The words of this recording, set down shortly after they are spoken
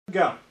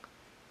Go.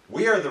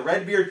 We are the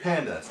Red Beard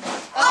Pandas.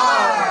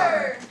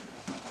 Arr!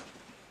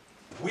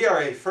 We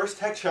are a first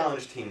tech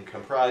challenge team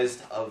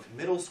comprised of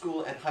middle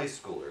school and high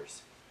schoolers.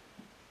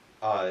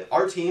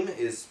 Our team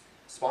is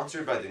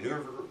sponsored by the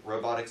River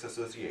Robotics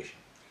Association.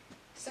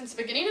 Since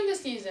the beginning of the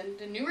season,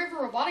 the New River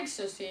Robotics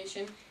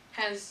Association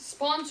has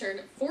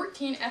sponsored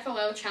 14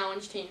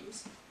 FLL-Challenge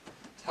teams.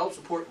 To help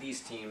support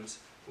these teams,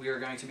 we are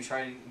going to be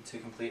trying to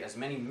complete as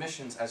many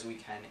missions as we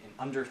can in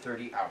under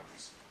 30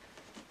 hours.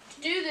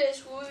 To do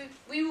this,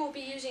 we will be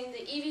using the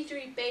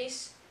EV3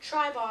 base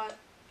tribot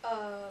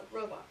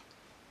robot.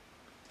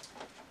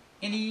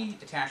 Any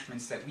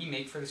attachments that we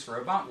make for this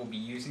robot will be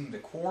using the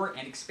core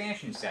and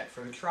expansion set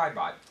for the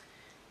tribot.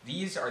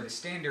 These are the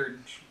standard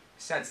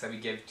sets that we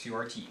give to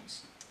our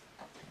teams.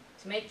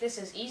 To make this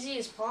as easy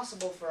as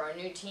possible for our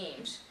new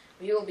teams,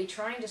 we will be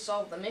trying to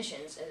solve the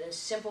missions in as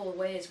simple a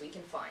way as we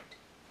can find.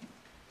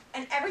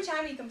 And every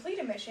time we complete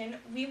a mission,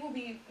 we will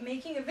be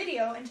making a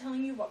video and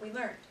telling you what we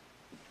learned.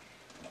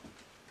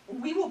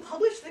 We will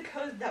publish the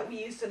code that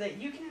we use so that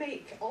you can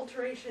make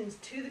alterations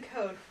to the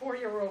code for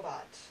your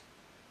robot.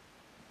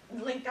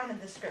 Link down in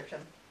the description.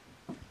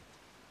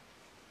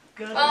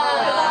 Good luck.